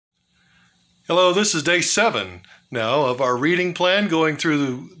Hello, this is day 7 now of our reading plan going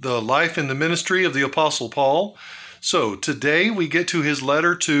through the life and the ministry of the Apostle Paul. So today we get to his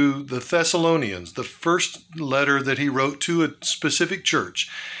letter to the Thessalonians, the first letter that he wrote to a specific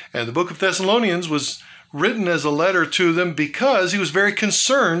church. And the book of Thessalonians was written as a letter to them because he was very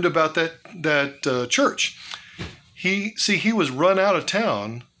concerned about that church. He was run out of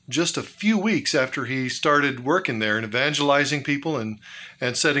town just a few weeks after he started working there and evangelizing people and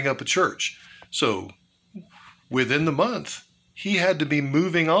setting up a church. So within the month, he had to be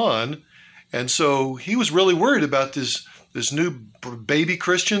moving on. And so he was really worried about this new baby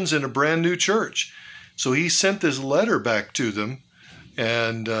Christians in a brand new church. So he sent this letter back to them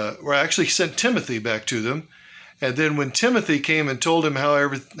or actually sent Timothy back to them. And then when Timothy came and told him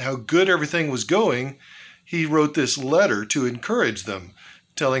how good everything was going, he wrote this letter to encourage them,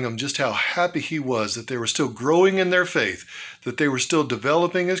 telling them just how happy he was that they were still growing in their faith, that they were still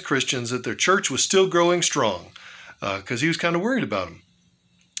developing as Christians, that their church was still growing strong, because he was kind of worried about them.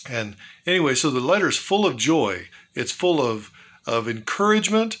 And anyway, so the letter is full of joy. It's full of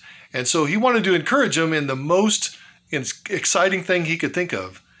encouragement. And so he wanted to encourage them in the most exciting thing he could think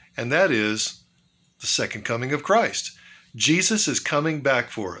of, and that is the second coming of Christ. Jesus is coming back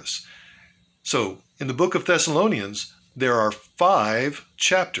for us. So in the book of Thessalonians, there are 5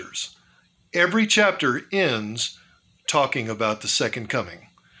 chapters. Every chapter ends talking about the second coming.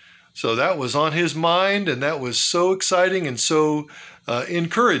 So that was on his mind, and that was so exciting and so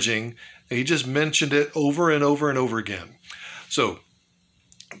encouraging. He just mentioned it over and over and over again. So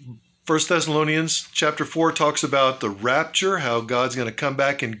 1 Thessalonians chapter 4 talks about the rapture, how God's going to come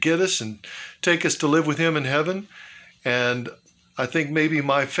back and get us and take us to live with him in heaven. And I think maybe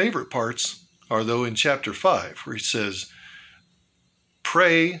my favorite parts are though in chapter 5, where he says,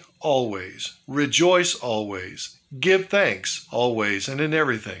 pray always, rejoice always, give thanks always and in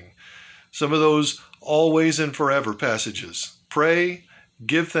everything. Some of those always and forever passages. Pray,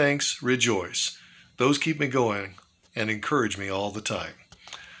 give thanks, rejoice. Those keep me going and encourage me all the time.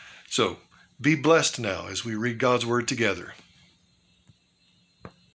 So be blessed now as we read God's word together.